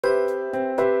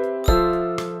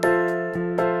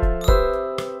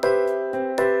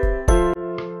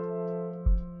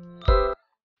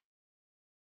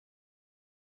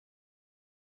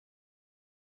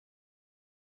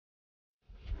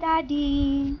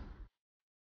Ready?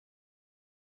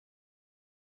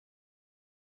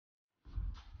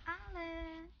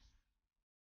 Alice.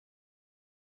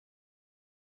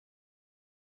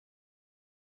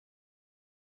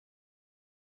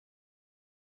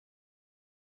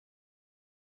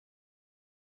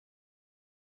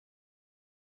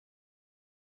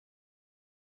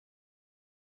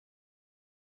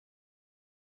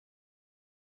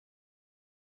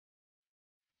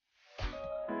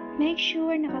 Make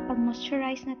sure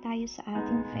nakapag-moisturize na tayo sa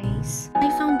ating face.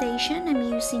 My foundation, I'm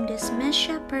using this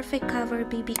Mesha Perfect Cover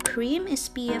BB Cream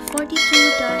SPF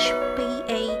 42-PA+++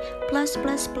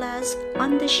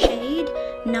 on the shade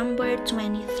number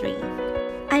 23.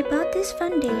 I bought this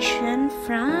foundation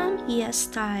from Yes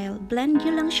Style. Blend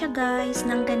nyo lang siya guys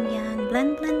ng ganyan.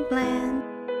 Blend, blend, blend.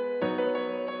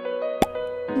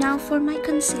 Now for my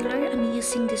concealer, I'm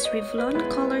using this Revlon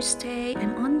Color Stay.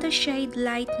 I'm on the shade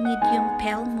Light Medium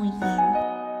Pale Muyin.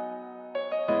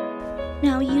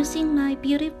 Now using my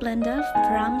beauty blender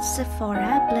from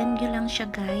Sephora, blend nyo lang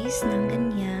siya guys ng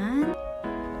ganyan.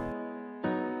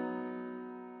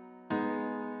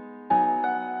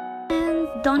 And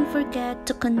don't forget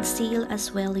to conceal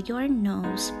as well your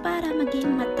nose para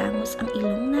maging matangos ang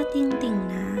ilong nating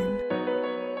tingnan.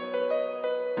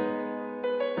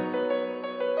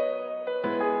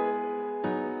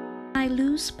 My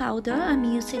loose powder, I'm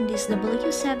using this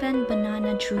W7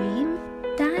 Banana Dream.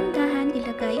 Dahan-dahan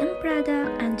ilagay ang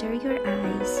product under your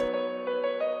eyes.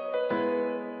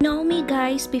 Know me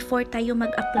guys, before tayo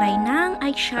mag-apply ng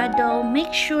eyeshadow, make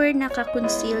sure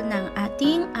naka-conceal ng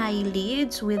ating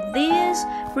eyelids with this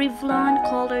Revlon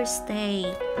Color Stay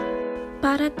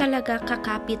para talaga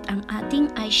kakapit ang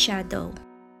ating eyeshadow.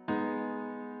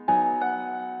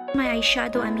 My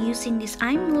eyeshadow, I'm using this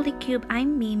I'm Cube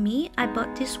I'm Mimi. I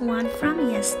bought this one from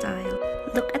Yes Style.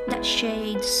 Look at that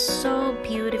shade, so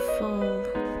beautiful.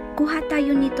 Kuha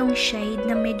tayo nitong shade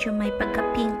na medyo may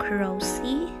pagka-pink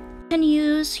rosy. You can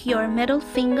use your middle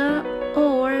finger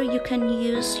or you can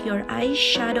use your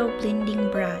eyeshadow blending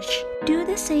brush. Do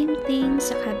the same thing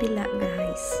sa kabila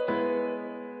guys.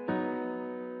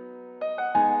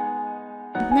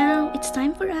 Now, it's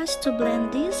time for us to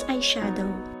blend this eyeshadow.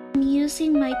 I'm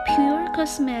using my Pure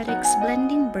Cosmetics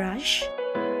blending brush.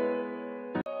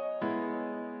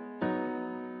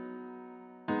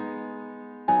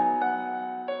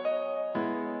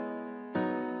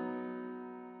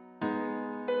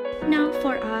 Now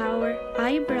for our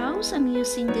eyebrows, I'm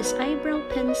using this eyebrow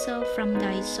pencil from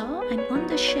Daiso. I'm on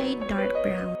the shade dark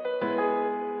brown.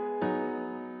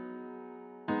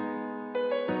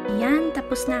 Yan,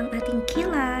 tapos na ang ating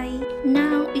kilay.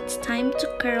 Now, it's time to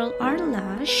curl our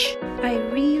lash. I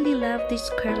really love this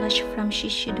curl lash from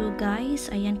Shiseido guys.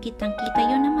 Ayan, kitang-kita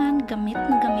yun naman. Gamit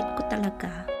na gamit ko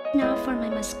talaga. Now, for my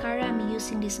mascara, I'm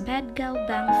using this Bad Gal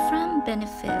Bang from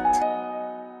Benefit.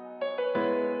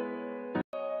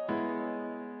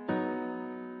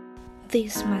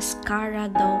 This mascara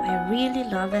though, I really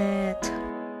love it.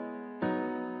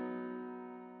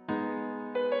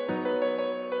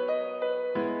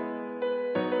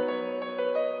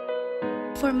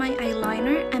 For my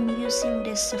eyeliner, I'm using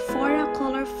this Sephora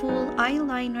Colorful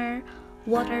Eyeliner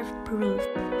Waterproof.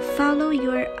 Follow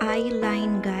your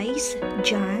eyeline guys,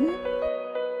 John.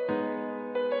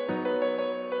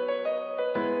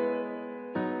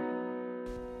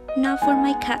 Now for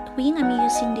my cat wing, I'm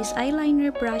using this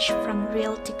eyeliner brush from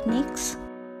Real Techniques.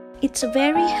 It's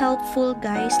very helpful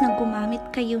guys na gumamit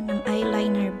kayo ng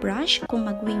eyeliner brush kung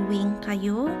magwi-wing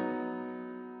kayo.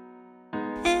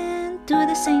 Do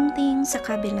the same thing sa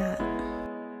kabila.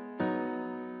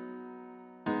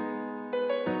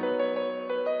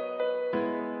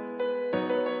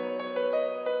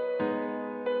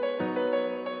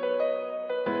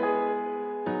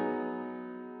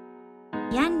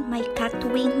 Yan, may cat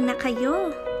wing na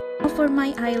kayo. For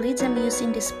my eyelids, I'm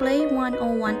using this Play 101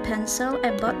 pencil.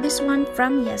 I bought this one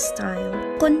from Yes Style.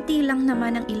 Konti lang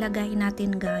naman ang ilagay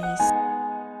natin guys.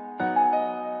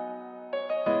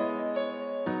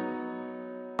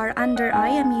 Our under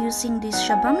eye, I'm using this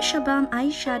Shabam Shabam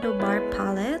eyeshadow bar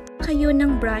palette. Kayo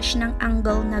ng brush ng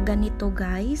angle na ganito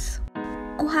guys.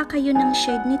 Kuha kayo ng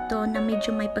shade nito na medyo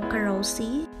may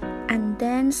pagka-rosy and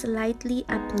then slightly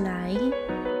apply.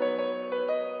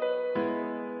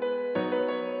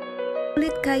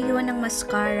 Ulit kayo ng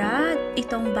mascara.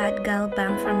 Itong Bad Gal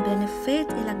Bang from Benefit,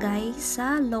 ilagay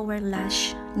sa lower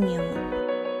lash niyo.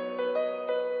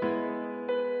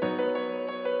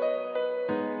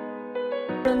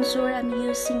 Bronzer, I'm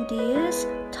using this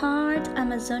Tarte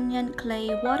Amazonian Clay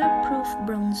Waterproof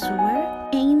Bronzer.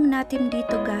 Aim natin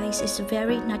dito guys is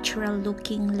very natural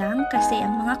looking lang kasi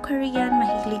ang mga Korean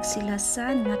mahilig sila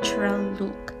sa natural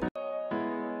look.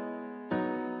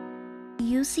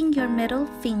 using your middle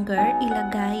finger,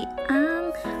 ilagay ang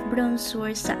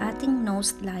bronzer sa ating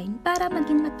nose line para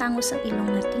maging matangos ang ilong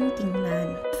nating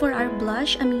tingnan. For our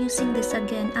blush, I'm using this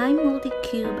again. I'm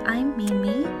Multicube, I'm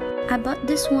Mimi. I bought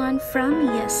this one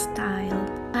from Yes Style.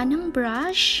 Anang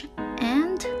brush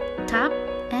and tap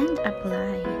and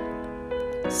apply.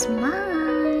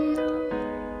 Smile!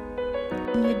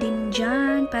 Nyo din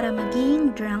dyan para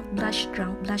maging drunk blush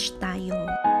tayo.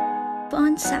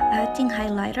 On sa ating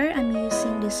highlighter, I'm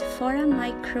using this Sephora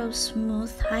Micro Smooth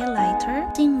Highlighter.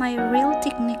 Using my Real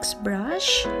Techniques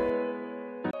brush.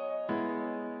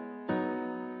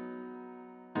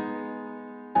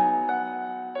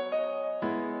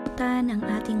 Ang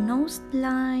ating nose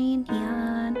line,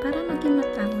 yan, para maging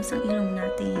matangos ang ilong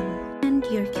natin. And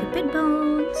your cupid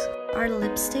bones. Our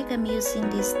lipstick, I'm using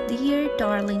this Dear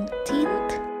Darling tint.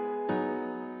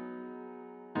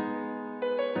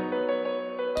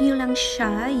 Nyo lang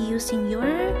siya using your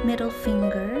middle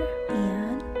finger.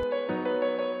 Ayan.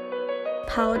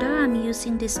 Powder, I'm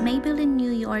using this Maybelline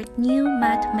New York New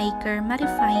Matte Maker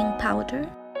Mattifying Powder.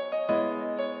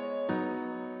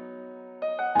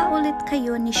 Ulit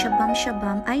kayo ni Shabam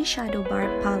Eyeshadow Bar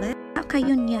Palette.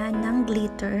 Kayo niya ng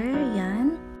glitter.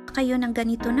 Yan. Kayo ng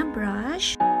ganito na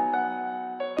brush.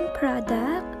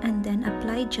 Product. And then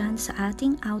apply dyan sa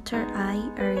ating outer eye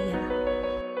area.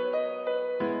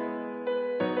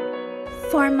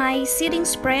 For my setting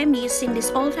spray, I'm using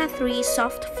this Ultra 3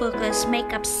 Soft Focus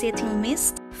Makeup Setting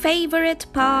Mist. Favorite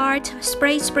part,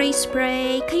 spray.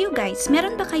 Kayo guys,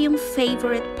 meron ba kayong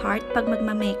favorite part pag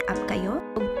magma-makeup kayo?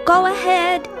 Go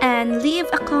ahead and leave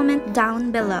a comment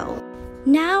down below.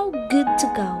 Now, good to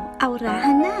go.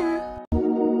 Aurahan na!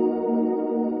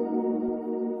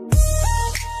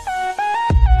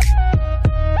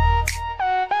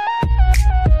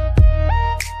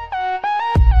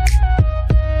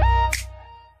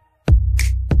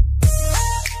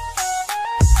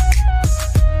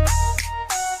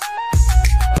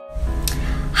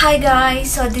 Hi guys!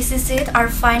 So this is it,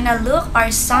 our final look, our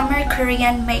summer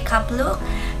Korean makeup look.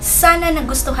 Sana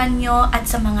nagustuhan nyo at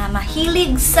sa mga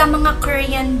mahilig sa mga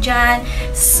Korean dyan,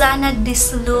 sana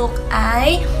this look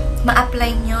ay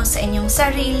ma-apply nyo sa inyong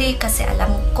sarili kasi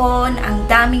alam ko na ang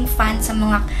daming fans sa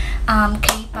mga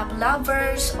K-pop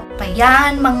lovers o pa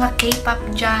yan, mga K-pop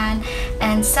dyan.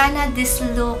 And sana this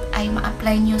look ay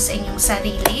ma-apply nyo sa inyong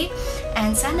sarili.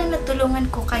 And sana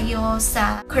natulungan ko kayo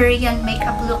sa Korean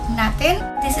makeup look natin.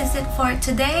 This is it for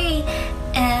today.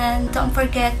 And don't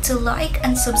forget to like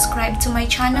and subscribe to my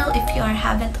channel if you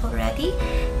haven't already.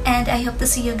 And I hope to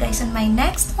see you guys in my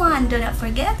next one. Do not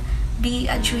forget,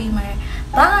 be a dreamer.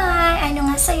 Bye!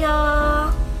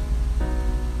 Annyeonghaseyo!